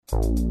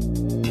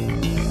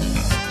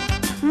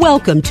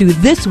Welcome to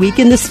This Week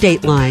in the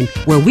Stateline,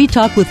 where we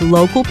talk with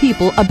local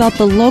people about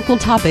the local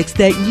topics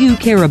that you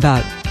care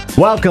about.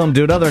 Welcome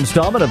to another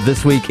installment of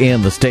This Week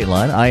in the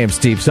Stateline. I am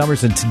Steve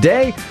Summers, and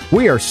today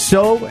we are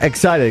so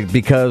excited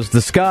because the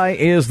sky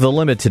is the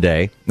limit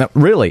today. Now,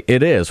 really,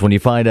 it is when you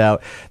find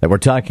out that we're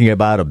talking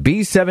about a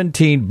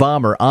B-17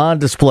 bomber on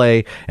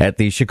display at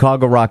the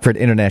Chicago Rockford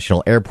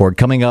International Airport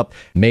coming up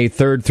May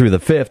 3rd through the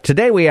 5th.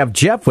 Today we have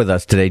Jeff with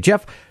us today.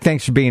 Jeff,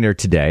 thanks for being here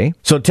today.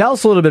 So tell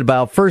us a little bit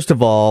about, first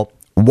of all,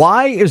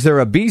 why is there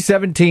a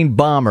B-17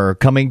 bomber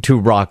coming to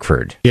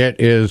Rockford? It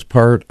is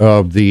part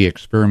of the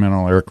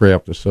Experimental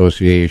Aircraft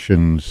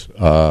Association's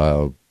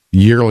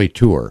yearly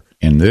tour.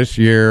 And this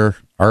year,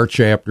 our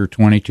Chapter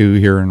 22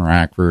 here in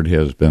Rockford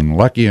has been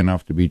lucky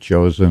enough to be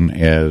chosen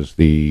as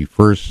the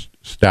first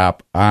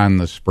stop on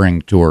the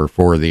spring tour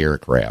for the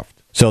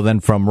aircraft. So then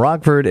from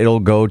Rockford, it'll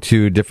go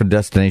to different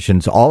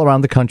destinations all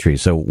around the country.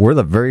 So we're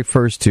the very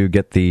first to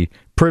get the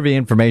privy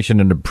information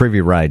and the privy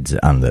rides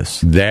on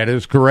this. That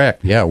is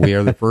correct. Yeah, we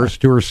are the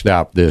first tour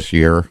stop this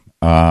year.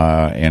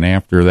 And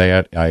after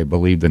that, I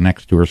believe the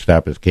next tour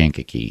stop is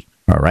Kankakee.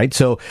 All right.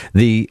 So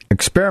the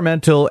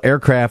Experimental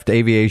Aircraft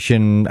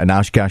Aviation in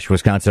Oshkosh,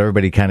 Wisconsin,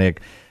 everybody kind of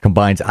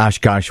combines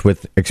Oshkosh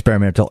with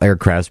experimental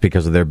aircrafts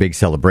because of their big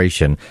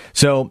celebration.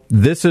 So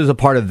this is a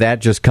part of that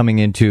just coming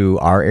into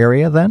our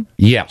area then?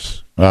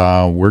 Yes.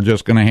 We're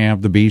just going to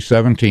have the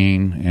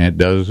B-17, and it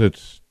does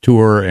its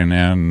tour, and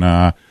then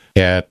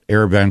at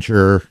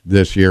AirVenture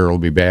this year, it'll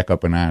be back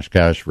up in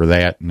Oshkosh for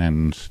that, and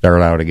then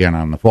start out again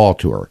on the fall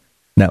tour.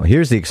 Now,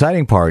 here's the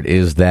exciting part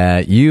is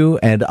that you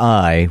and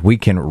we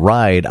can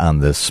ride on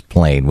this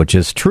plane, which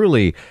is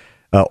truly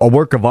a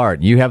work of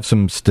art. You have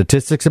some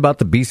statistics about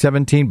the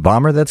B-17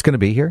 bomber that's going to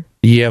be here?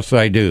 Yes,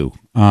 I do.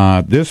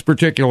 This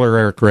particular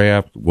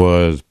aircraft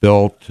was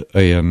built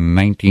in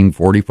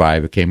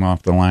 1945. It came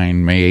off the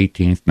line May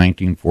 18th,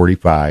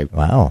 1945.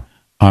 Wow.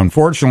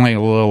 Unfortunately,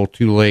 a little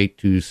too late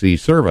to see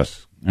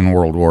service in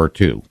World War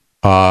II.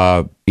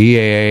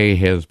 EAA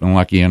has been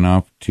lucky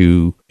enough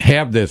to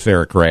have this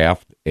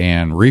aircraft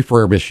and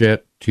refurbish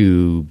it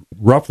to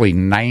roughly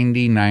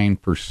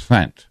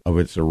 99% of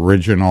its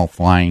original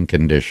flying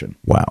condition.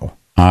 Wow.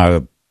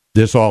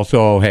 This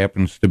also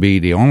happens to be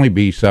the only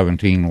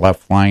B-17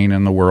 left flying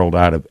in the world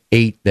out of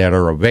 8 that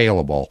are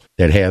available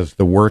that has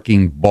the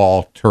working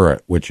ball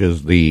turret, which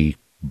is the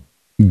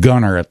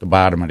gunner at the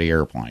bottom of the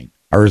airplane.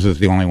 Ours is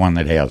the only one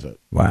that has it.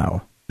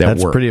 Wow.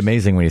 That's pretty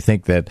amazing when you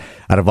think that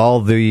out of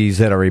all these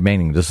that are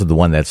remaining, this is the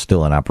one that's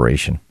still in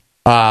operation.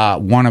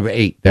 One of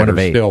 8 that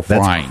are still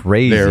flying. That's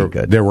crazy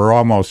good. There were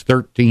almost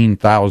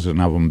 13,000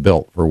 of them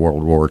built for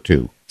World War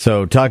II.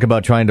 So talk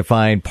about trying to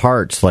find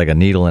parts like a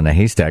needle in a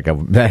haystack.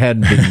 That had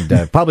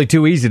been probably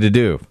too easy to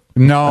do.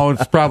 No,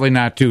 it's probably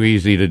not too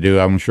easy to do.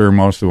 I'm sure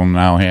most of them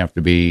now have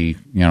to be,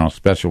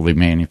 specially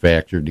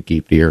manufactured to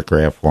keep the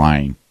aircraft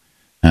flying.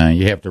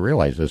 You have to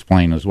realize this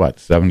plane is,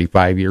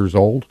 75 years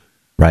old?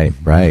 Right.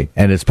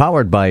 And it's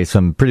powered by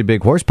some pretty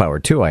big horsepower,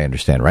 too, I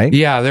understand, right?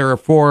 Yeah, there are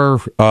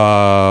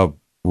 4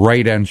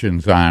 Wright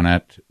engines on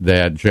it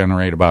that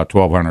generate about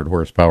 1,200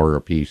 horsepower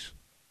apiece.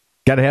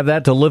 Got to have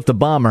that to lift the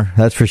bomber,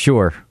 that's for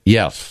sure.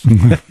 Yes.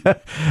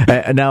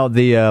 Now,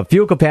 the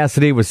fuel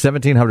capacity was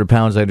 1,700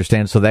 pounds, I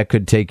understand, so that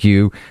could take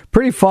you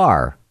pretty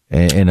far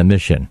in a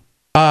mission.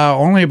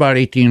 Only about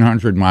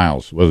 1,800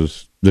 miles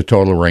was the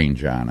total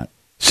range on it.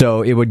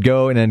 So it would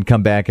go and then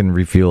come back and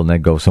refuel and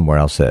then go somewhere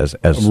else as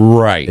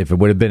right. If it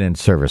would have been in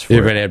service.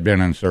 If it had been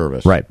in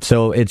service. Right.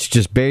 So it's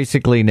just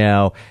basically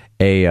now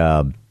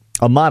a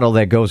model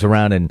that goes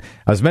around, and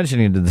I was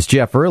mentioning to this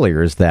Jeff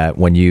earlier, is that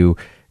when you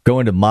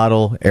go into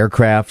model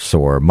aircrafts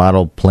or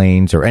model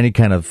planes or any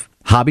kind of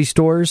hobby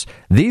stores,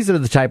 these are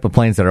the type of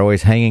planes that are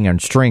always hanging on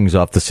strings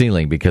off the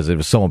ceiling because it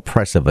was so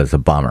impressive as a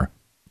bomber.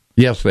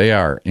 Yes, they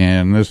are.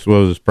 And this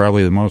was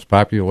probably the most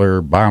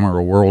popular bomber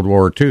of World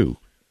War II.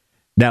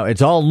 Now,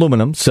 it's all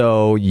aluminum,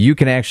 so you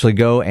can actually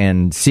go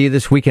and see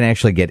this. We can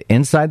actually get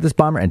inside this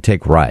bomber and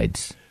take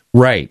rides.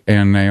 Right,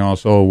 and they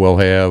also will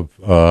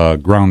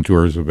have ground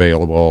tours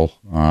available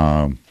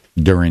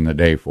during the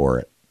day for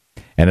it.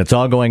 And it's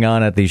all going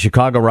on at the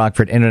Chicago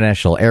Rockford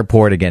International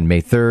Airport, again,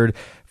 May 3rd,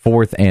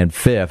 4th, and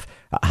 5th.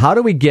 How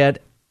do we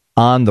get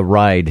on the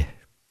ride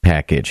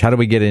package? How do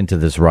we get into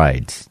this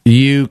rides?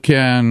 You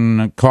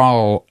can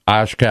call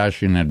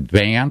Oshkosh in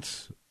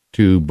advance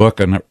to book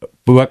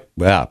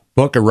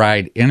a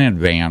ride in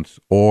advance,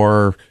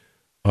 or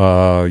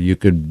you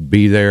could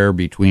be there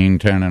between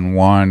 10 and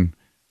 1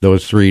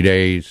 those 3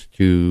 days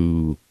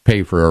to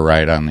pay for a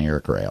ride on the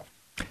aircraft.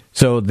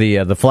 So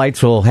the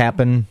flights will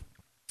happen,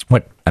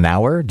 an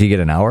hour? Do you get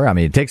an hour? I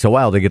mean, it takes a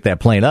while to get that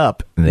plane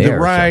up in the air. The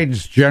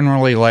rides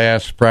generally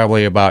last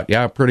probably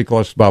pretty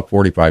close to about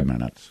 45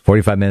 minutes.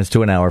 45 minutes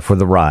to an hour for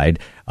the ride.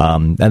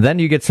 And then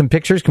you get some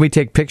pictures. Can we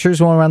take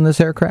pictures while we're on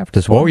this aircraft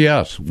as well? Oh,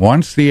 yes.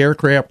 Once the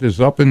aircraft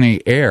is up in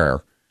the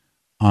air,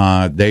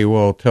 they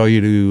will tell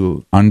you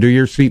to undo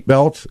your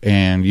seatbelts,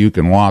 and you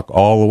can walk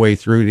all the way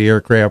through the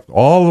aircraft,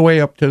 all the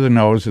way up to the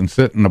nose, and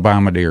sit in the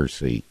bombardier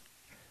seat.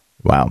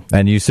 Wow.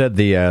 And you said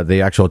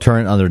the actual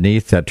turret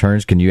underneath that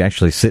turns, can you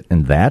actually sit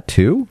in that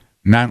too?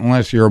 Not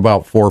unless you're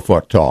about 4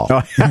 foot tall.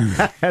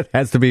 It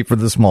has to be for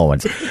the small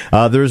ones.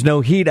 There's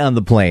no heat on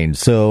the plane,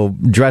 so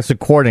dress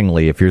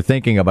accordingly if you're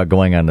thinking about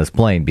going on this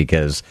plane,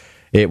 because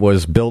it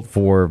was built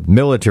for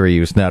military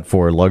use, not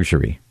for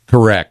luxury.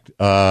 Correct.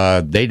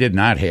 They did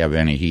not have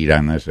any heat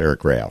on this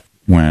aircraft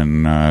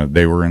when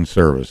they were in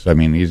service. I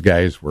mean, these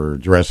guys were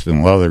dressed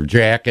in leather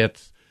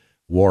jackets,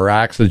 wore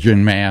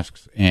oxygen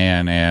masks,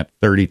 and at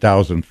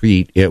 30,000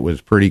 feet, it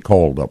was pretty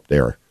cold up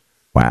there.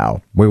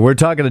 Wow. We're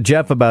talking to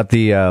Jeff about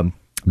the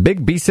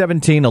big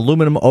B-17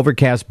 aluminum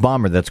overcast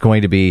bomber that's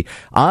going to be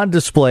on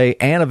display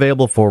and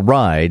available for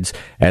rides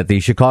at the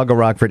Chicago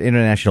Rockford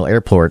International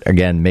Airport,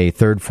 again, May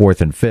 3rd,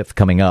 4th, and 5th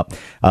coming up.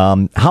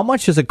 How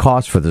much does it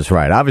cost for this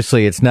ride?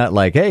 Obviously, it's not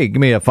like, hey,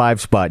 give me a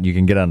 5-spot and you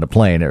can get on the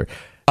plane, or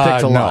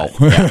takes a lot.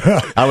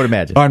 Yeah, I would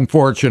imagine.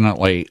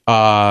 Unfortunately,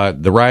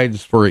 the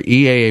rides for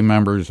EAA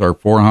members are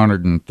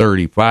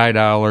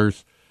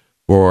 $435.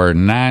 For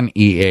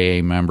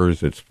non-EAA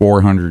members, it's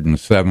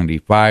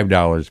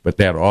 $475, but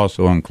that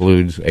also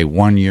includes a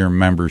 1-year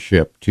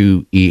membership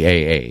to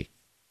EAA.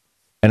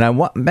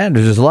 And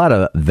there's a lot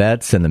of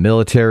vets in the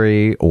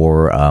military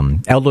or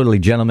elderly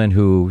gentlemen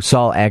who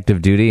saw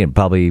active duty and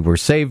probably were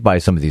saved by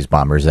some of these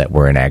bombers that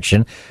were in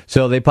action.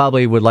 So they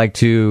probably would like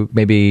to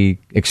maybe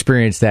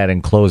experience that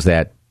and close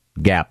that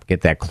gap, get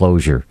that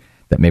closure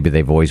that maybe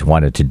they've always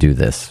wanted to do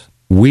this.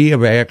 We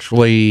have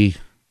actually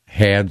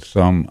had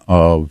some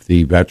of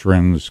the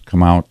veterans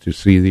come out to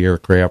see the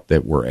aircraft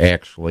that were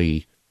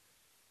actually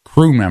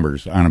crew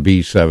members on a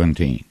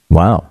B-17.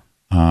 Wow.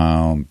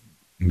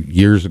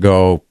 Years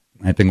ago,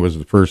 I think it was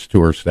the first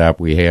tour stop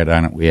we had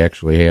on it, we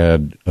actually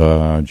had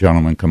a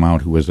gentleman come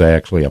out who was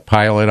actually a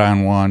pilot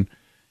on one.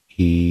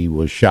 He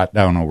was shot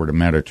down over the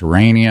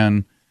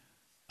Mediterranean,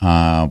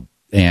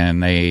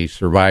 and they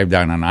survived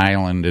on an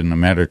island in the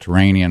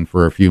Mediterranean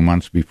for a few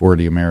months before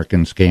the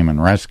Americans came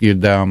and rescued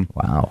them.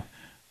 Wow.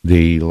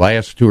 The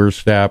last tour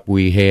stop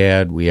we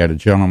had a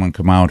gentleman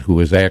come out who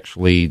was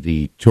actually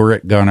the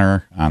turret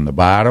gunner on the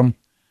bottom.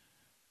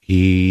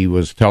 He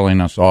was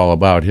telling us all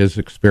about his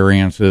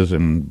experiences,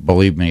 and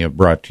believe me, it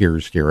brought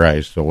tears to your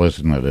eyes to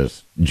listen to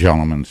this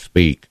gentleman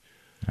speak.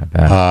 I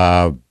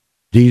bet.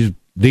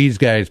 These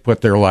guys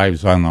put their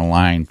lives on the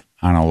line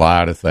on a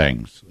lot of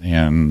things,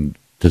 and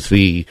to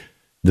see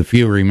the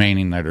few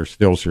remaining that are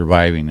still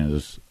surviving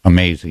is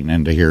amazing,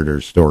 and to hear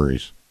their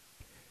stories.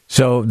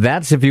 So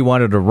that's if you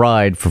wanted to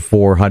ride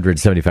for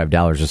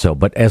 $475 or so.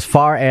 But as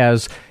far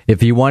as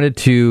if you wanted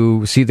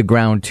to see the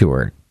ground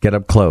tour, get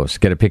up close,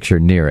 get a picture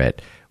near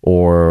it,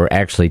 or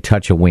actually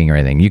touch a wing or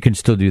anything, you can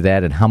still do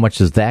that. And how much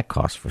does that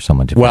cost for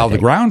someone to? Well, the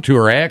ground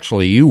tour,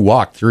 actually, you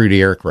walk through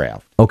the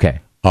aircraft. Okay.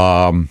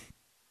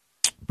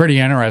 Pretty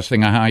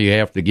interesting on how you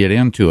have to get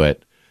into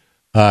it.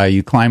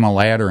 You climb a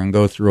ladder and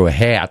go through a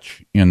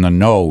hatch in the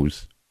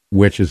nose,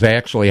 which is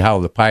actually how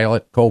the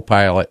pilot,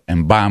 co-pilot,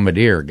 and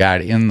bombardier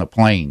got in the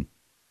plane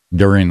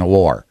during the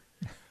war.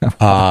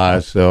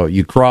 So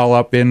you crawl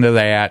up into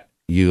that,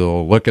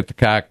 you'll look at the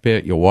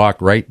cockpit, you'll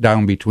walk right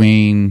down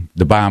between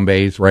the bomb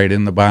bays, right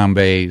in the bomb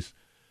bays,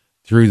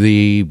 through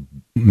the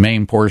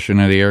main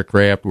portion of the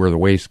aircraft where the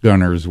waist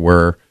gunners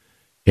were,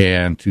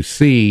 and to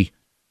see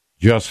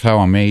just how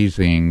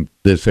amazing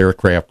this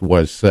aircraft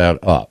was set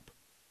up.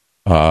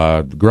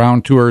 The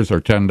ground tours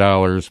are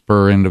 $10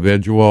 per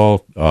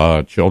individual.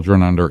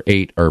 Children under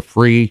 8 are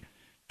free.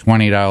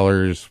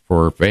 $20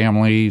 for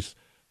families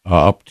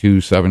up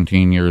to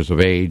 17 years of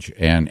age,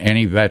 and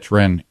any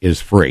veteran is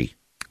free.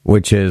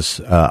 Which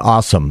is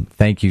awesome.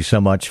 Thank you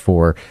so much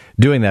for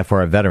doing that for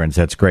our veterans.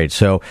 That's great.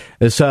 So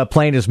this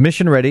plane is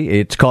mission ready.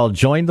 It's called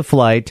Join the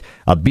Flight.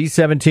 A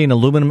B-17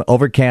 aluminum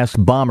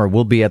overcast bomber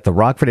will be at the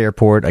Rockford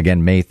Airport,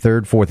 again, May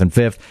 3rd, 4th, and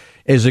 5th.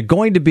 Is it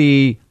going to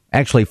be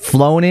actually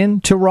flown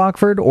in to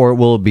Rockford, or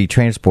will it be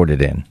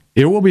transported in?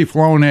 It will be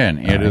flown in.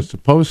 It is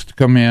supposed to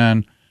come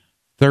in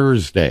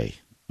Thursday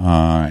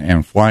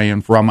and fly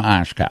in from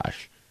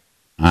Oshkosh.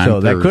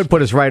 So that could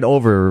put us right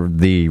over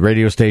the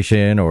radio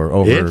station or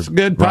over It's a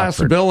good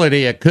Rockford.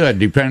 possibility it could,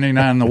 depending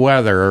on the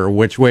weather or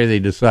which way they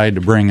decide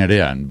to bring it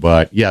in.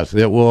 But, yes,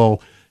 it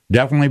will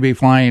definitely be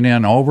flying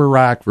in over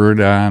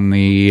Rockford on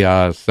the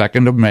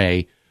 2nd of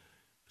May,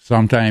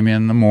 sometime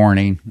in the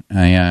morning,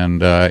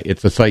 and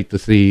it's a sight to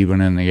see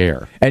even in the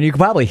air. And you can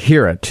probably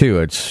hear it, too.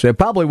 It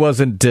probably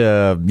wasn't,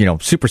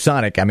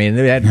 supersonic. I mean,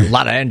 it had a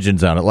lot of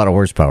engines on it, a lot of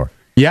horsepower.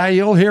 Yeah,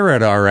 you'll hear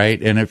it all right.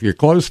 And if you're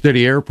close to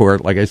the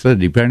airport, like I said,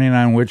 depending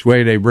on which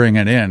way they bring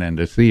it in, and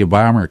to see a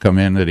bomber come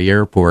into the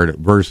airport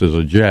versus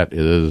a jet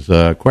is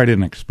quite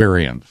an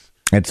experience.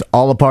 It's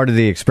all a part of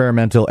the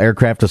Experimental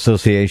Aircraft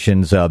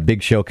Association's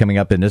big show coming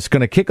up, and it's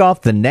going to kick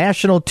off the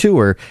national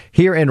tour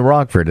here in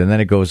Rockford, and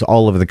then it goes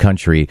all over the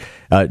country,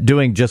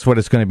 doing just what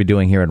it's going to be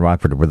doing here in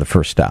Rockford for the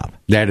first stop.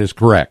 That is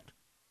correct.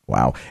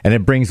 Wow. And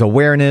it brings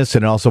awareness,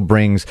 and it also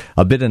brings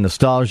a bit of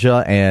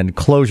nostalgia and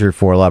closure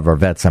for a lot of our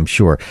vets, I'm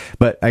sure.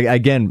 But I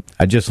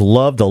just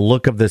love the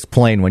look of this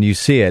plane. When you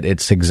see it,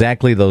 it's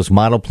exactly those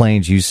model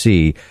planes you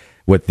see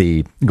with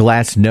the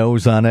glass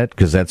nose on it,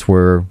 because that's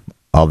where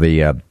all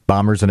the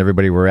bombers and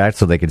everybody were at,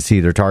 so they could see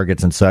their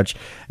targets and such.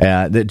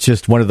 It's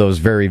just one of those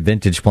very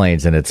vintage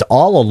planes, and it's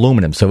all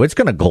aluminum, so it's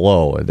going to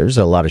glow. There's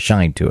a lot of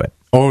shine to it.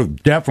 Oh,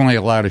 definitely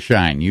a lot of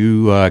shine.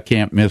 You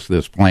can't miss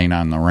this plane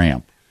on the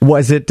ramp.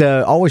 Was it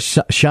always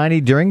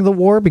shiny during the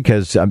war?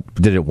 Because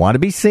did it want to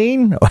be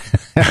seen?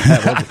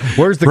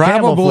 Where's the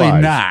Probably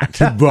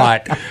camouflage? not,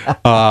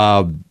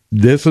 but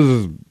this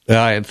is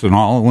it's an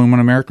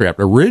all-aluminum aircraft.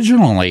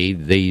 Originally,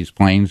 these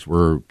planes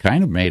were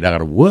kind of made out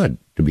of wood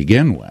to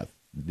begin with,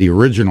 the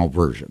original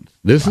versions.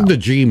 This is the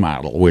G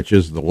model, which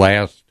is the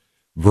last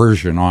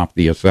version off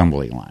the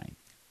assembly line.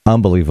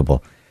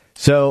 Unbelievable.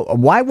 So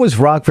why was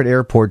Rockford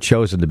Airport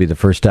chosen to be the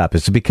first stop?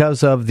 Is it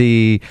because of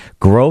the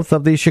growth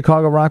of the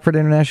Chicago Rockford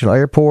International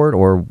Airport,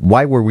 or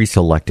why were we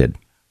selected?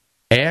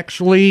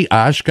 Actually,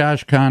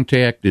 Oshkosh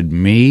contacted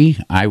me.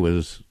 I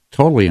was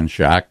totally in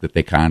shock that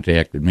they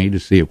contacted me to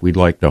see if we'd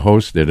like to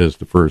host it as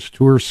the first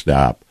tour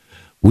stop.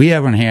 We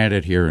haven't had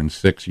it here in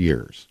 6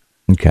 years.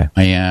 Okay.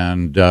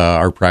 And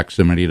our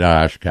proximity to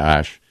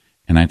Oshkosh,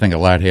 and I think a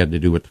lot had to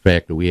do with the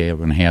fact that we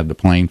haven't had the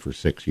plane for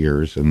 6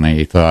 years, and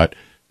they thought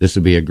this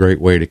would be a great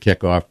way to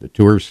kick off the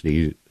tour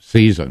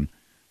season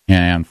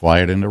and fly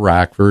it into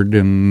Rockford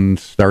and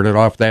start it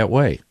off that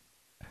way.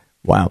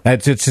 Wow.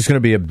 It's just going to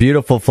be a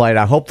beautiful flight.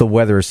 I hope the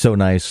weather is so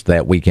nice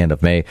that weekend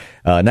of May.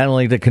 Not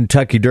only the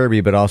Kentucky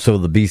Derby, but also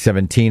the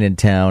B-17 in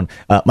town.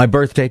 My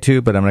birthday,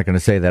 too, but I'm not going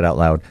to say that out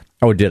loud.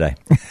 Oh, did I?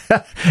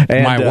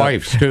 And, my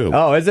wife's, too.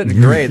 Oh, is it?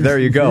 Great. There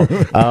you go.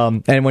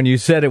 And when you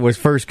said it was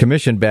first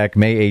commissioned back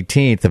May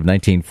 18th of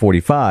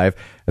 1945,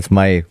 that's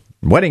my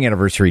wedding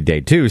anniversary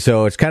date, too.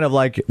 So it's kind of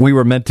like we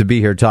were meant to be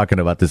here talking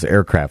about this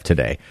aircraft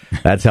today.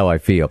 That's how I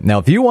feel. Now,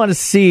 if you want to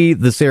see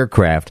this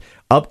aircraft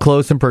up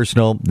close and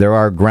personal, there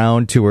are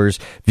ground tours.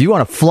 If you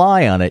want to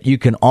fly on it, you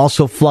can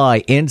also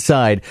fly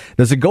inside.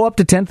 Does it go up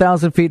to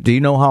 10,000 feet? Do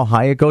you know how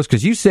high it goes?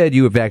 Because you said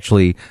you have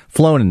actually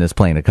flown in this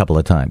plane a couple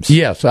of times.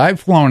 Yes, I've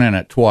flown in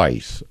it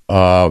twice.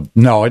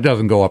 No, it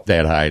doesn't go up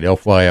that high. They'll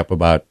fly up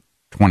about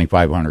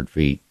 2,500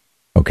 feet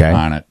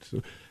on it.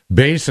 So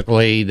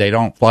basically, they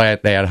don't fly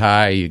it that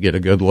high. You get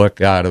a good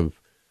look out of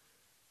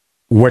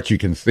what you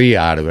can see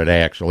out of it,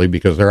 actually,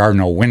 because there are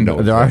no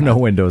windows. There are no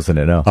windows in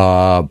it,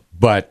 no.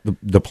 But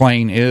the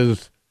plane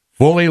is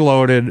fully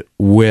loaded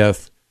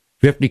with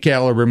 50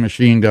 caliber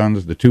machine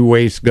guns, the two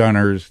waist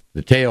gunners,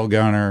 the tail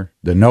gunner,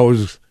 the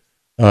nose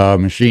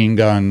machine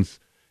guns.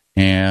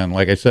 And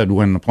like I said,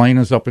 when the plane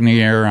is up in the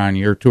air on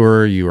your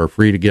tour, you are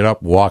free to get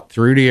up, walk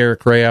through the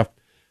aircraft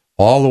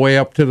all the way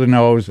up to the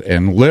nose,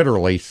 and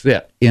literally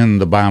sit in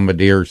the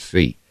bombardier's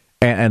seat.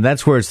 And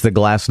that's where it's the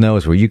glass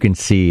nose, where you can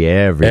see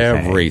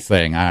everything.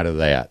 Everything out of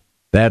that.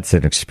 That's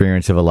an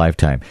experience of a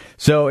lifetime.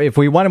 So if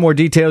we wanted more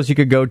details, you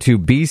could go to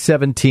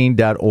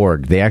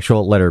b17.org, the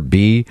actual letter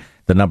B,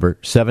 the number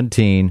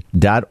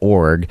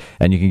 17.org,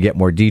 and you can get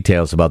more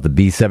details about the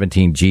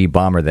B-17G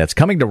bomber that's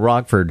coming to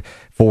Rockford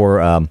for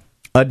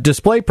a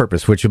display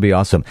purpose, which would be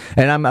awesome.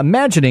 And I'm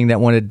imagining that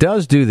when it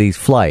does do these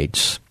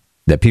flights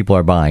that people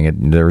are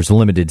buying, there's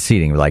limited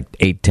seating, like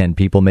 8-10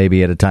 people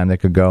maybe at a time that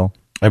could go.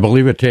 I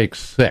believe it takes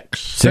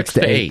six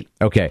to eight.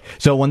 Okay,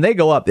 so when they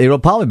go up, it'll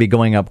probably be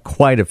going up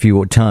quite a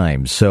few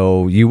times.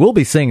 So you will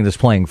be seeing this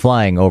plane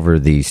flying over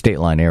the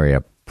Stateline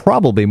area,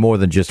 probably more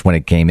than just when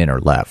it came in or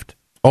left.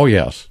 Oh,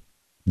 yes,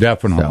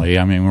 definitely.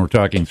 So. I mean, we're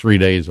talking 3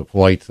 days of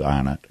flights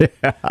on it.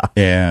 Yeah.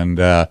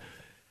 And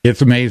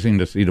it's amazing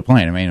to see the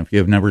plane. I mean, if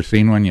you've never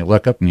seen one, you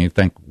look up and you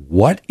think,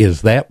 what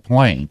is that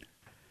plane?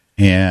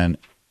 And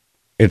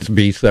it's a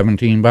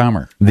B-17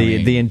 bomber.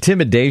 The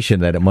intimidation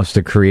that it must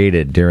have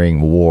created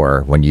during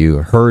war when you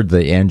heard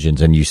the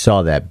engines and you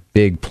saw that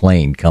big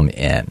plane come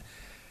in.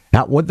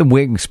 Now, what the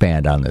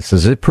wingspan on this?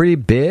 Is it pretty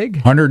big?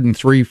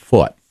 103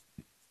 foot.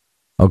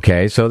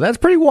 Okay, so that's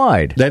pretty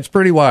wide. That's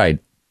pretty wide.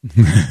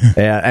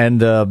 Yeah,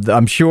 and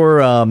I'm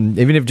sure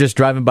even if just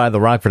driving by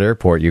the Rockford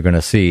Airport, you're going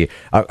to see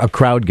a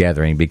crowd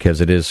gathering because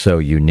it is so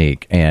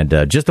unique.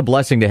 And just a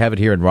blessing to have it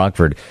here in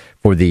Rockford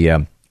for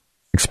the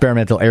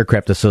Experimental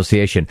Aircraft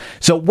Association.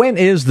 So when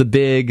is the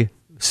big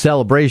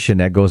celebration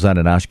that goes on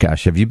in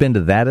Oshkosh? Have you been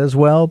to that as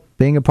well,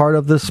 being a part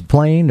of this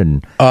plane?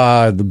 And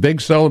the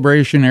big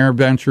celebration air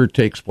venture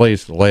takes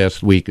place the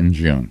last week in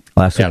June.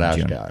 Last week in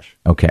Oshkosh. June.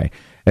 Okay.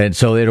 And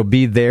so it'll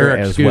be there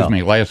as well. Excuse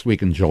me, last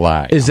week in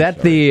July. Is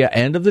that the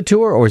end of the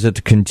tour, or is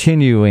it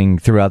continuing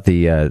throughout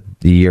the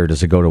year?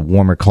 Does it go to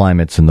warmer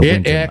climates in the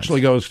winter? It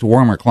actually goes to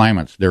warmer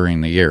climates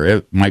during the year.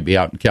 It might be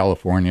out in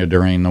California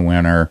during the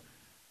winter.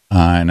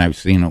 And I've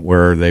seen it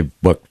where they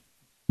book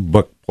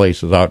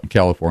places out in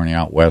California,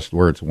 out west,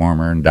 where it's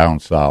warmer, and down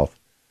south.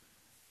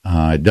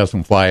 It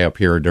doesn't fly up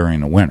here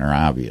during the winter,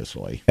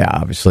 obviously. Yeah,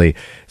 obviously.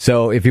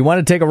 So if you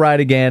want to take a ride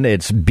again,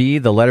 it's B,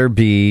 the letter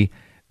B,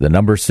 the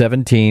number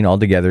 17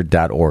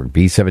 altogether.org,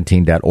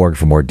 b17.org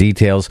for more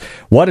details.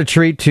 What a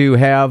treat to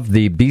have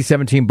the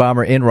B-17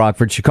 bomber in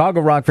Rockford,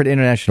 Chicago Rockford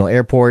International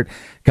Airport,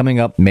 coming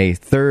up May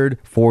 3rd,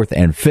 4th,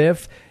 and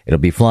 5th. It'll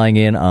be flying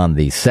in on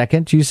the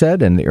 2nd, you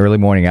said, in the early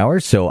morning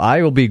hours. So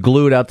I will be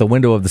glued out the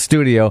window of the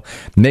studio,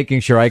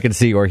 making sure I can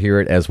see or hear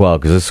it as well,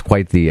 because this is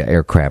quite the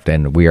aircraft,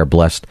 and we are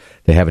blessed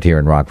to have it here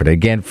in Rockford.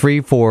 Again, free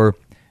for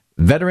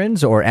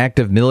veterans or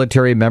active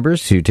military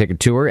members to take a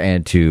tour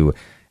and to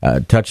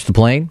touch the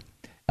plane.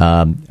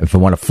 If you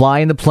want to fly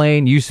in the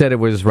plane, you said it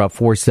was about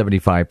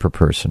 $475 per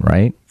person,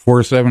 right?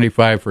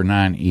 $475 for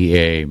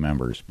non-EAA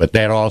members, but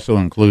that also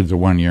includes a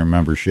 1-year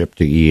membership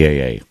to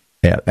EAA.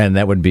 Yeah, and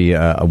that would be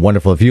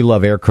wonderful. If you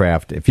love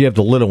aircraft, if you have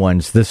the little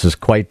ones, this is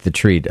quite the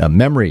treat.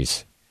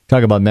 Memories.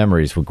 Talk about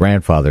memories with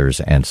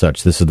grandfathers and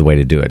such. This is the way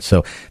to do it.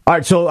 So, all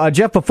right. So,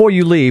 Jeff, before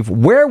you leave,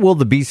 where will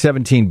the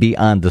B-17 be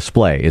on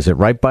display? Is it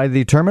right by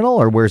the terminal,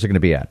 or where's it going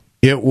to be at?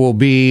 It will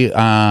be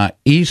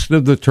east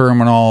of the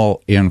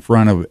terminal in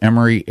front of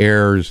Emory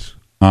Air's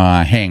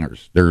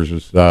hangars.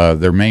 There's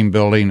their main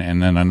building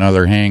and then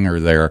another hangar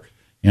there.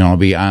 It'll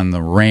be on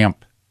the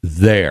ramp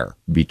there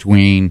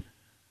between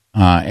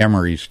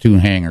Emory's two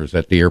hangars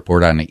at the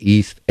airport on the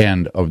east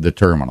end of the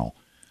terminal.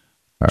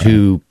 Right.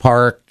 To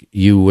park,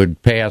 you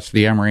would pass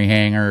the Emory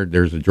hangar.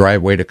 There's a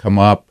driveway to come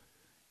up,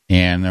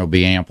 and there'll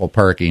be ample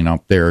parking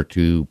up there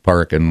to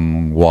park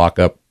and walk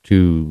up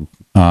to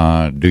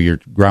do your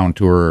ground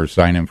tour or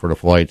sign in for the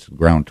flights,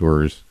 ground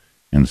tours,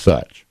 and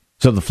such.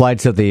 So the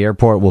flights at the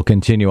airport will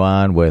continue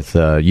on with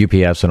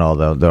UPS and all.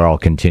 They'll all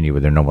continue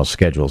with their normal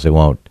schedules. It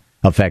won't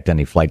affect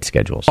any flight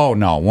schedules. Oh,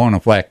 no, won't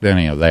affect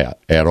any of that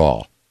at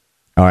all.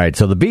 All right,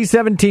 so the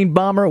B-17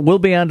 bomber will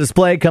be on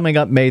display coming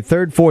up May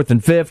 3rd, 4th,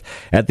 and 5th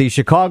at the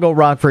Chicago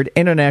Rockford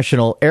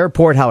International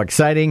Airport. How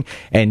exciting.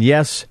 And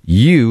yes,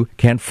 you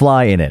can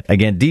fly in it.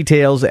 Again,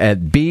 details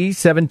at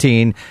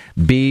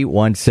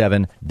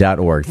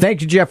b17b17.org.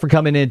 Thank you, Jeff, for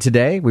coming in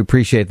today. We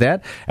appreciate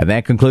that. And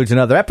that concludes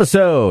another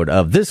episode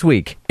of This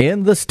Week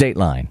in the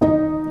Stateline.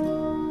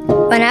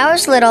 When I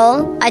was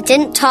little, I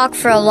didn't talk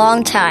for a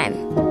long time.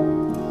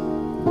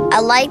 I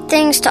liked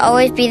things to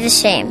always be the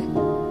same.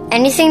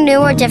 Anything new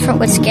or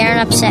different would scare and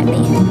upset me.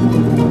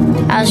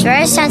 I was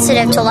very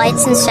sensitive to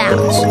lights and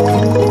sounds.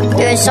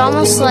 It was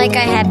almost like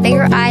I had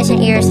bigger eyes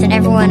and ears than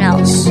everyone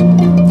else.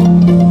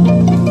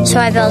 So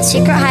I built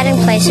secret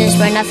hiding places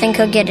where nothing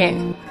could get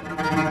in.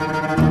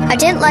 I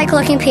didn't like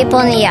looking people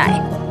in the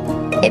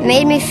eye. It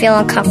made me feel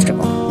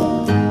uncomfortable.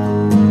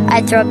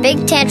 I'd throw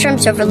big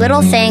tantrums over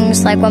little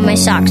things like when my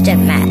socks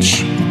didn't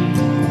match.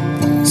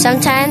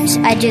 Sometimes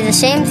I'd do the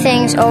same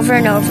things over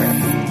and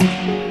over.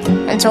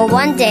 Until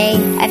one day,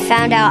 I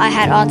found out I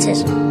had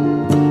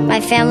autism. My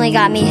family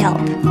got me help.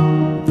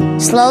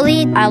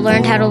 Slowly, I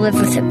learned how to live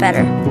with it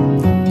better.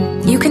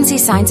 You can see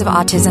signs of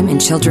autism in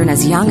children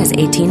as young as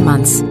 18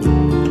 months.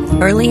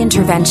 Early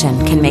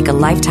intervention can make a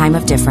lifetime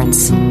of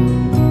difference.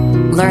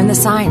 Learn the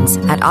signs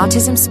at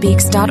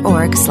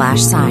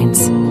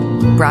autismspeaks.org/signs.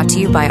 Brought to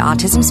you by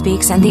Autism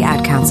Speaks and the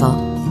Ad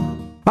Council.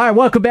 All right,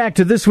 welcome back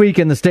to This Week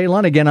in the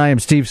Stateline. Again, I am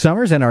Steve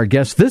Summers, and our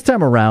guest this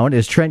time around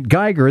is Trent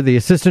Geiger, the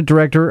Assistant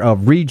Director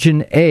of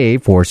Region A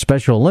for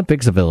Special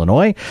Olympics of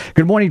Illinois.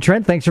 Good morning,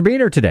 Trent. Thanks for being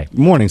here today. Good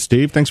morning,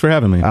 Steve. Thanks for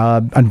having me. I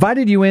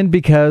invited you in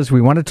because we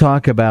want to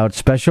talk about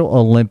Special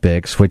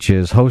Olympics, which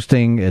is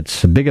hosting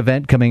its big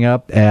event coming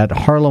up at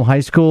Harlem High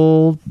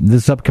School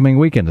this upcoming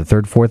weekend, the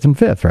 3rd, 4th, and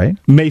 5th, right?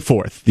 May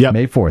 4th. Yep.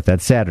 May 4th.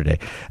 That's Saturday.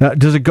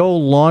 Does it go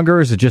longer,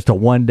 or is it just a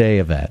one-day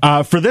event?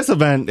 For this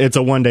event, it's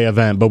a one-day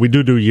event, but we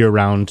do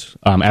year-round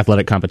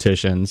athletic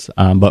competitions.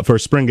 But for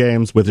spring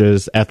games, which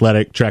is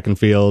athletic, track and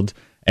field,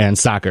 and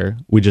soccer,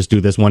 we just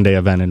do this one-day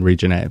event in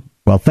Region A.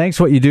 Well, thanks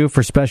what you do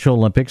for Special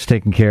Olympics,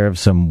 taking care of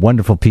some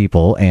wonderful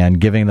people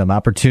and giving them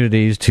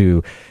opportunities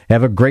to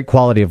have a great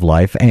quality of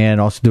life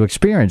and also to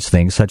experience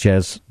things such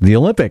as the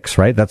Olympics,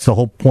 right? That's the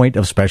whole point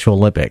of Special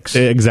Olympics.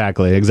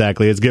 Exactly.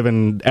 It's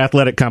given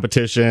athletic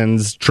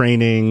competitions,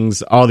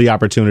 trainings, all the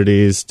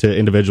opportunities to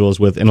individuals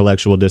with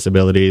intellectual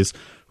disabilities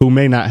who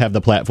may not have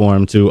the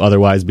platform to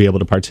otherwise be able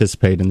to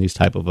participate in these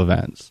type of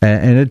events.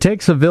 And it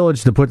takes a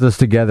village to put this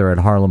together at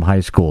Harlem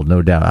High School,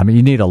 no doubt. I mean,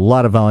 you need a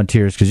lot of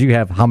volunteers because you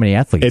have how many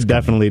athletes? It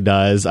definitely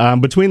does.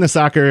 Between the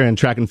soccer and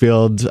track and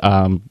field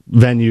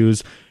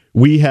venues,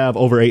 we have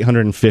over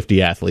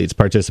 850 athletes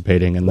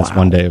participating in this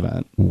one-day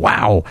event.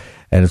 Wow.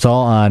 And it's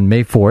all on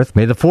May 4th.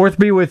 May the 4th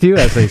be with you,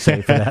 as they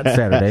say, for that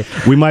Saturday.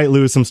 We might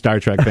lose some Star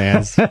Trek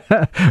fans.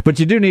 But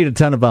you do need a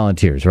ton of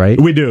volunteers, right?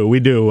 We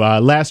do.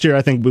 Last year,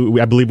 I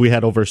believe we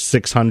had over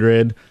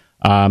 600,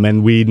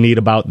 and we need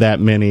about that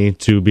many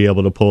to be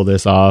able to pull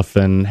this off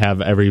and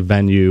have every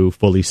venue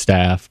fully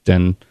staffed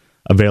and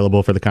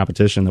available for the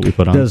competition that we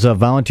put on. Does a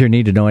volunteer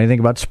need to know anything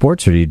about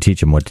sports, or do you teach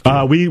them what to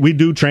do? We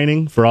do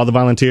training for all the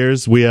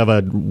volunteers. We have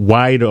a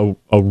wide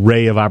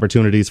array of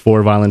opportunities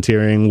for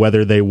volunteering,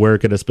 whether they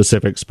work at a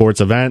specific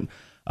sports event,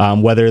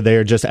 whether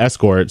they're just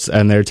escorts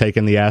and they're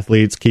taking the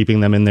athletes, keeping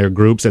them in their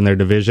groups and their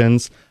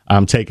divisions,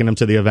 taking them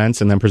to the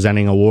events and then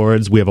presenting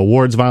awards. We have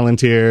awards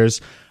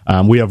volunteers.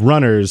 We have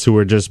runners who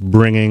are just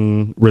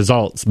bringing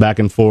results back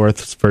and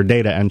forth for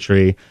data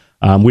entry.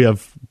 We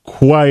have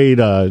quite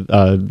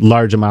a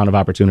large amount of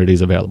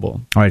opportunities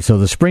available. All right, so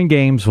the spring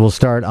games will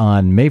start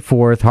on May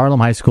 4th, Harlem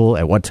High School.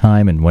 At what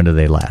time and when do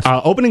they last?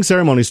 Opening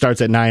ceremony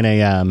starts at 9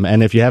 a.m.,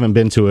 and if you haven't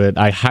been to it,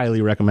 I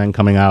highly recommend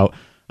coming out.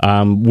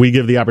 We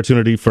give the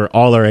opportunity for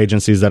all our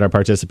agencies that are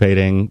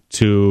participating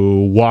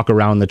to walk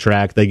around the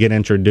track. They get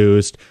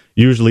introduced.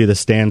 Usually the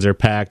stands are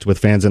packed with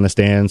fans in the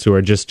stands who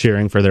are just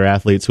cheering for their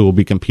athletes who will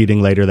be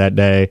competing later that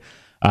day.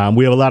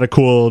 We have a lot of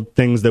cool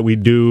things that we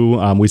do.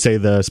 We say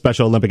the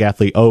Special Olympic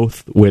Athlete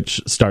Oath,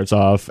 which starts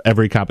off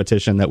every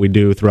competition that we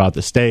do throughout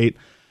the state.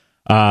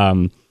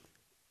 And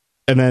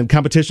then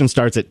competition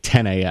starts at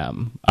 10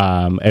 a.m.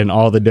 In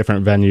all the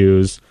different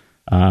venues,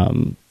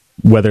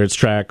 whether it's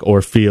track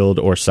or field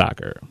or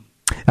soccer.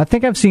 I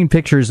think I've seen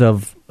pictures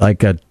of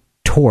like a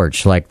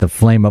torch, like the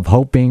Flame of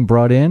Hope being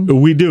brought in.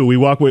 We do. We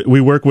work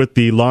with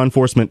the Law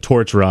Enforcement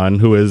Torch Run,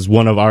 who is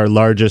one of our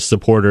largest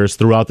supporters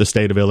throughout the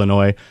state of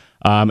Illinois.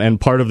 And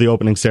part of the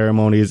opening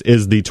ceremonies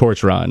is the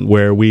torch run,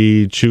 where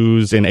we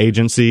choose an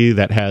agency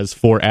that has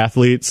 4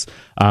 athletes,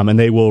 and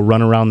they will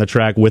run around the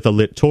track with a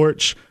lit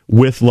torch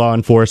with law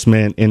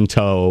enforcement in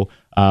tow,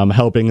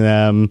 helping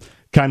them,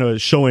 kind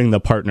of showing the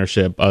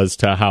partnership as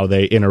to how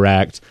they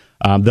interact.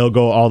 They'll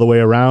go all the way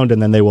around,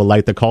 and then they will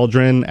light the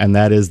cauldron, and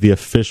that is the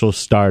official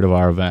start of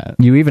our event.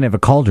 You even have a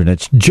cauldron.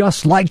 It's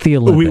just like the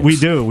Olympics. We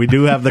do. We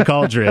do have the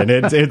cauldron.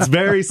 It's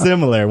very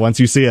similar once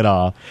you see it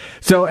all.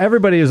 So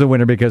everybody is a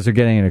winner because they're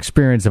getting an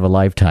experience of a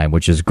lifetime,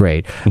 which is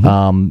great.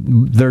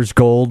 Mm-hmm. There's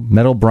gold,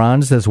 medal,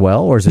 bronze as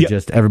well, or is it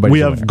just everybody?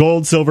 We have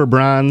gold, silver,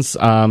 bronze.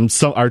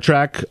 So our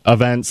track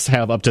events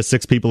have up to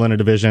 6 people in a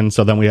division,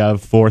 so then we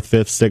have 4th,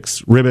 5th,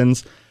 6th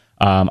ribbons.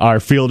 Our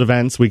field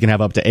events, we can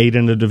have up to 8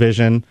 in a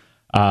division.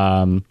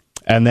 And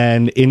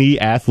then any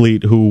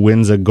athlete who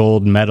wins a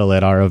gold medal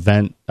at our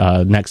event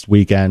next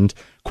weekend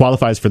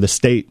qualifies for the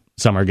state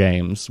summer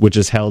games, which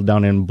is held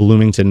down in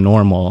Bloomington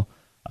Normal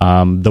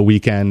the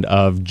weekend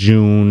of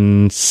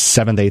June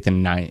 7th, 8th,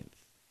 and 9th.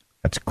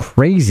 That's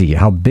crazy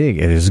how big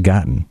it has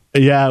gotten.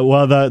 Yeah,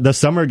 well, the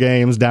summer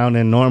games down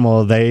in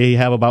Normal, they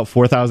have about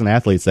 4,000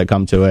 athletes that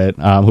come to it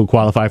who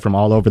qualify from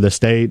all over the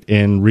state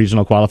in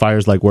regional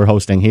qualifiers like we're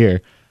hosting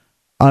here.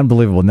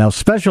 Unbelievable. Now,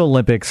 Special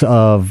Olympics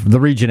of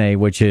the Region A,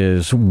 which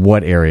is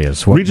what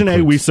areas? Region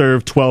A, we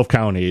serve 12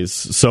 counties.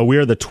 So we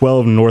are the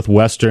 12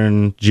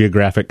 northwestern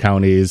geographic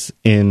counties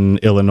in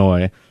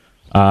Illinois.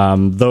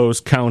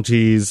 Those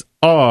counties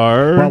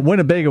are... Well,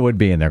 Winnebago would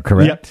be in there,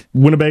 correct?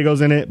 Yep.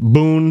 Winnebago's in it.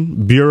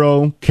 Boone,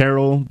 Bureau,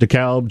 Carroll,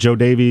 DeKalb, Joe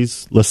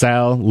Davies,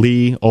 LaSalle,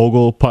 Lee,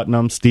 Ogle,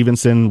 Putnam,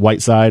 Stevenson,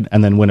 Whiteside,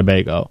 and then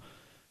Winnebago.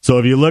 So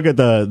if you look at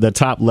the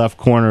top left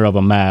corner of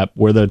a map,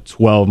 we're the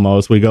 12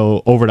 most. We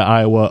go over to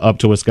Iowa, up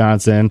to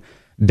Wisconsin,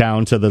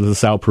 down to the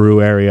LaSalle,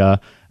 Peru area,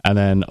 and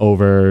then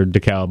over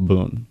DeKalb,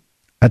 Boone.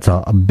 That's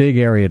a big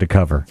area to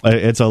cover.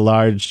 It's a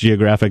large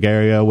geographic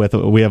area.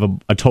 We have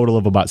a total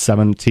of about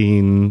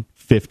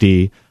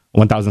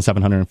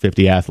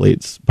 1,750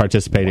 athletes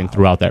participating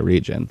throughout that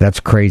region. That's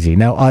crazy.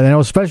 Now, I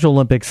know Special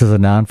Olympics is a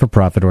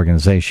non-for-profit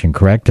organization,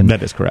 correct? And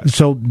that is correct.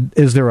 So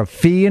is there a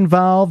fee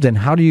involved, and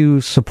how do you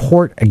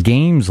support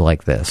games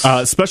like this?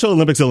 Special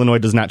Olympics Illinois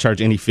does not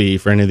charge any fee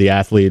for any of the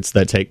athletes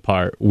that take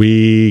part.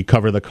 We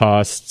cover the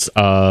costs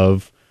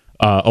of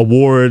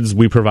awards.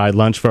 We provide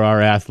lunch for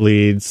our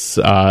athletes.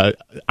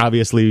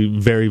 Obviously,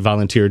 very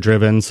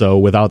volunteer-driven, so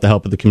without the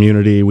help of the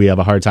community, we would have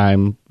a hard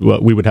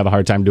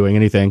time doing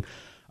anything.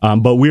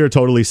 But we are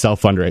totally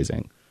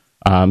self-fundraising.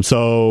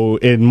 So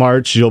in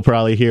March, you'll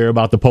probably hear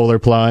about the Polar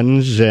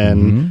Plunge,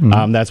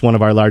 and that's one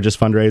of our largest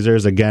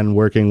fundraisers, again,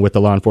 working with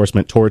the Law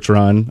Enforcement Torch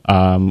Run,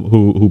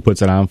 who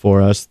puts it on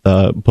for us,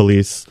 the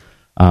police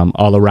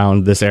all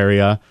around this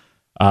area.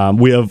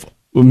 We have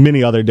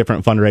many other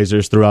different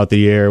fundraisers throughout the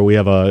year. We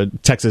have a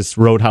Texas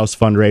Roadhouse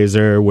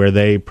fundraiser where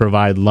they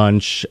provide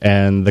lunch,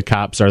 and the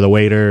cops are the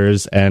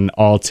waiters, and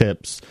all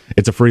tips.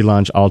 It's a free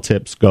lunch. All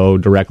tips go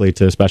directly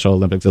to Special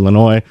Olympics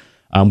Illinois.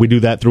 We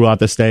do that throughout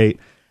the state.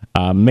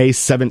 May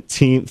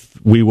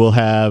 17th, we will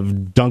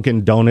have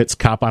Dunkin' Donuts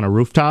Cop on a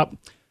Rooftop.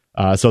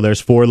 So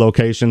there's 4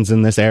 locations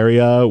in this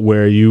area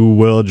where you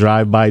will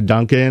drive by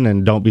Dunkin',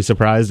 and don't be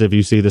surprised if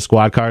you see the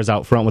squad cars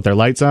out front with their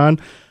lights on.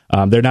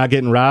 They're not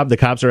getting robbed. The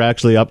cops are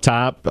actually up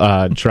top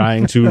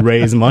trying to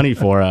raise money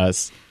for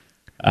us,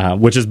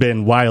 which has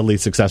been wildly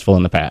successful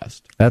in the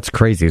past. That's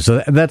crazy.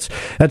 So that's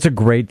a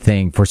great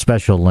thing for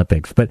Special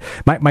Olympics. But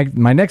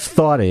my next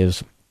thought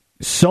is,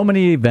 so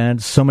many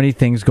events, so many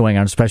things going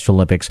on in Special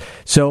Olympics.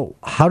 So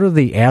how do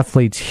the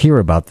athletes hear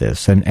about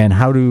this? And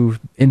how do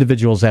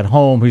individuals at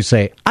home who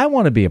say, I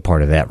want to be a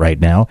part of that right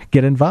now,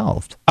 get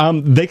involved?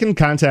 They can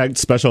contact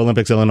Special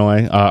Olympics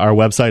Illinois. Our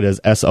website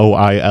is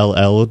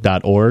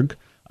soill.org.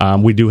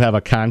 We do have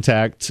a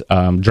contact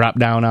drop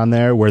down on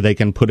there where they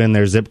can put in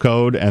their zip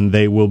code, and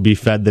they will be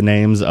fed the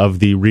names of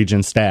the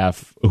region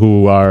staff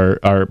who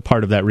are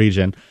part of that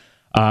region.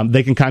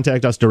 They can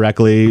contact us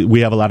directly.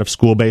 We have a lot of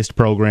school-based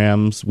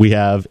programs. We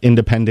have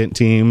independent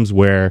teams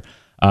where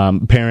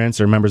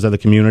parents or members of the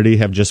community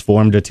have just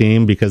formed a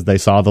team because they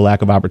saw the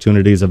lack of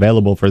opportunities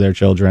available for their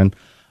children.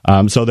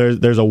 So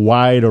there's a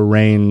wide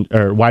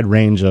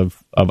range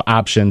of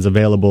options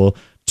available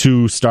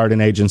to start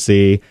an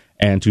agency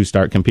and to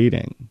start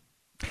competing.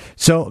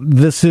 So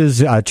this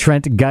is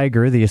Trent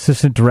Geiger, the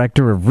Assistant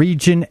Director of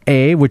Region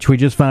A, which we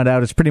just found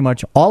out is pretty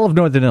much all of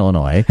Northern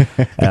Illinois.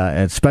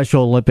 At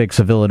Special Olympics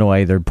of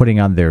Illinois, they're putting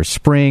on their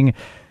spring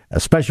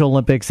Special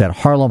Olympics at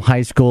Harlem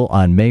High School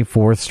on May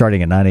 4th,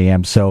 starting at 9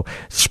 a.m. So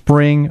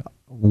spring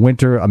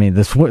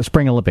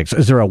Olympics.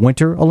 Is there a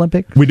Winter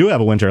Olympic? We do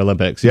have a Winter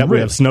Olympics. Yep, really? We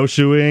have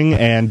snowshoeing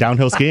and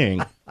downhill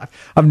skiing.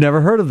 I've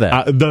never heard of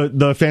that.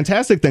 The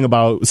fantastic thing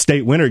about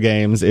state winter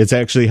games, it's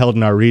actually held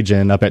in our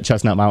region up at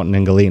Chestnut Mountain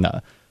in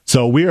Galena.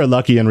 So we are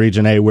lucky in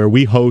Region A where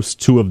we host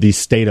two of these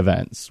state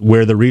events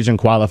where the region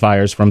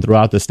qualifiers from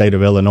throughout the state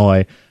of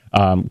Illinois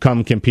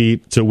come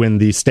compete to win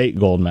the state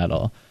gold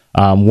medal.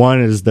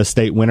 One is the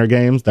state winter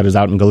games that is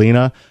out in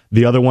Galena.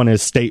 The other one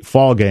is state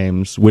fall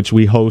games, which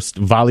we host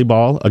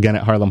volleyball again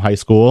at Harlem High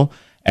School.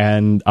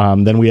 And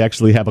then we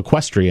actually have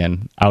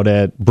equestrian out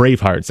at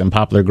Bravehearts in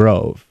Poplar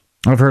Grove.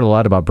 I've heard a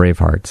lot about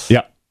Bravehearts.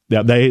 Yeah.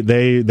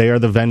 They are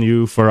the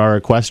venue for our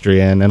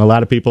equestrian, and a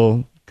lot of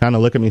people kind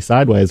of look at me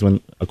sideways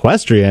when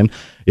equestrian.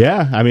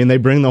 Yeah, I mean they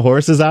bring the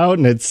horses out,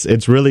 and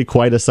it's really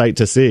quite a sight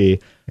to see.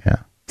 Yeah,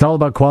 it's all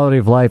about quality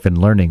of life and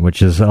learning,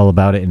 which is all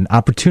about it in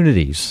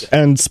opportunities.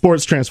 And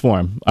sports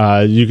transform.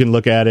 You can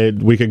look at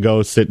it. We could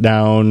go sit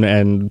down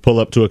and pull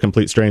up to a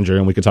complete stranger,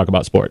 and we could talk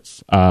about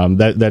sports.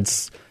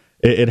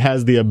 It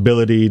has the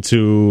ability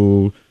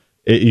to.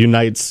 It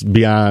unites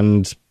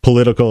beyond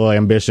political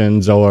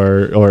ambitions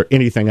or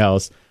anything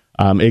else.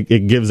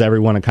 It gives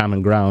everyone a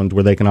common ground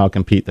where they can all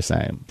compete the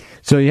same.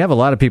 So you have a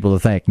lot of people to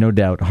thank, no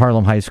doubt.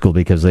 Harlem High School,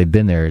 because they've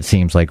been there, it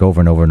seems like, over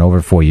and over and over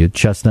for you.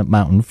 Chestnut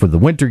Mountain for the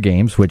Winter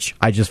Games, which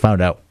I just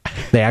found out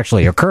they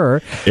actually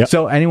occur. Yep.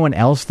 So anyone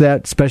else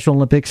that Special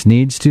Olympics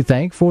needs to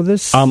thank for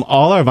this?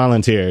 All our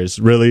volunteers.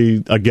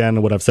 Really,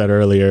 again, what I've said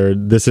earlier,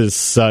 this is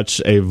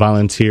such a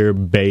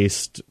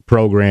volunteer-based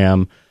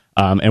program.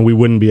 And we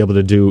wouldn't be able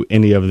to do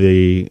any of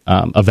the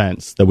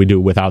events that we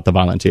do without the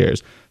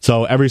volunteers.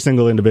 So every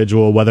single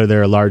individual, whether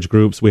they're large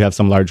groups, we have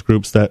some large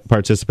groups that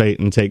participate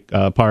and take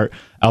part.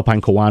 Alpine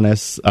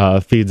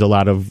Kiwanis feeds a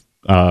lot of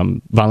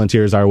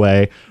volunteers our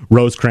way.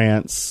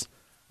 Rosecrans.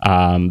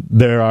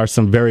 There are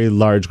some very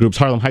large groups.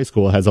 Harlem High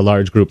School has a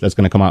large group that's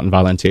going to come out and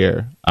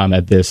volunteer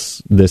at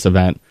this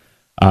event.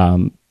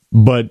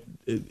 But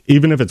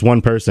even if it's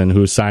one person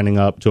who's signing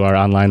up to our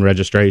online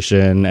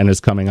registration and is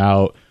coming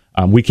out,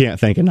 we can't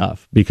thank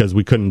enough because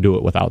we couldn't do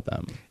it without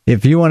them.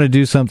 If you want to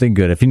do something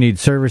good, if you need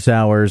service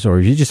hours, or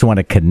if you just want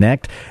to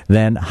connect,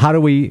 then how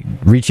do we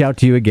reach out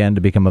to you again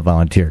to become a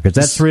volunteer? Because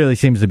that really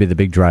seems to be the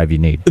big drive you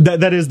need.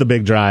 That is the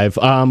big drive.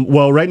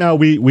 Well, right now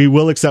we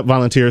will accept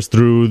volunteers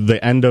through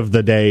the end of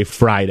the day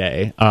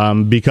Friday.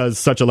 Because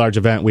such a large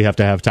event, we have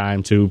to have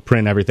time to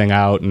print everything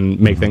out and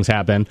make things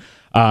happen.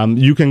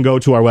 You can go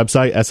to our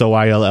website,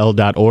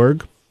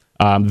 soill.org.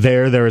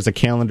 There is a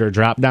calendar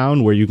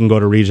drop-down where you can go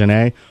to Region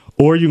A,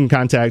 or you can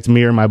contact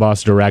me or my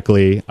boss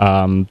directly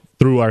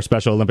through our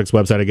Special Olympics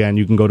website. Again,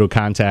 you can go to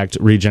Contact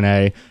Region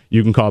A.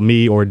 You can call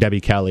me or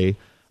Debbie Kelly,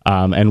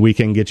 and we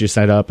can get you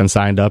set up and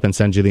signed up and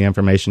send you the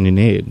information you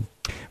need.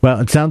 Well,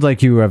 it sounds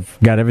like you have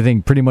got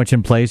everything pretty much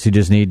in place. You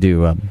just need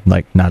to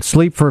not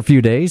sleep for a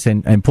few days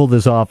and pull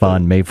this off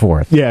on May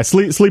 4th. Yeah,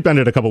 sleep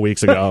ended a couple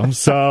weeks ago.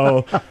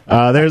 So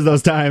there's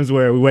those times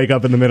where we wake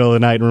up in the middle of the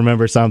night and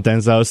remember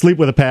something. So sleep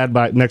with a pad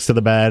next to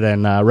the bed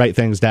and write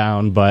things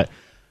down. But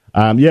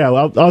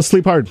I'll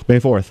sleep hard May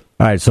 4th.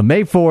 All right, so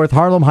May 4th,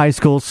 Harlem High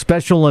School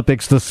Special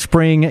Olympics, the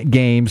spring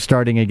games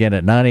starting again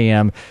at 9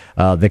 a.m.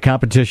 The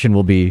competition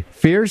will be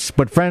fierce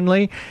but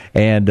friendly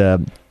and a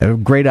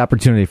great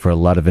opportunity for a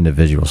lot of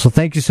individuals. So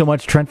thank you so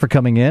much, Trent, for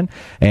coming in,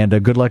 and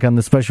good luck on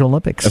the Special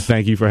Olympics.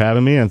 Thank you for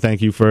having me, and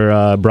thank you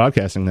for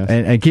broadcasting this.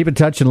 And keep in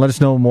touch and let us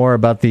know more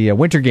about the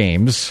Winter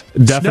Games.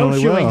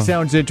 Definitely will. Snowshoeing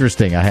sounds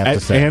interesting, I have to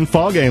say. And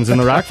fall games in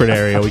the Rockford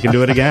area. We can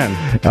do it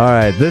again. All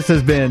right, this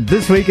has been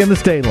This Week in the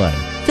Stateline.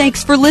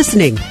 Thanks for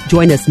listening.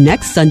 Join us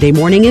next Sunday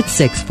morning at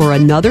 6 for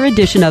another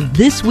edition of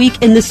This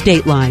Week in the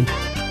Stateline.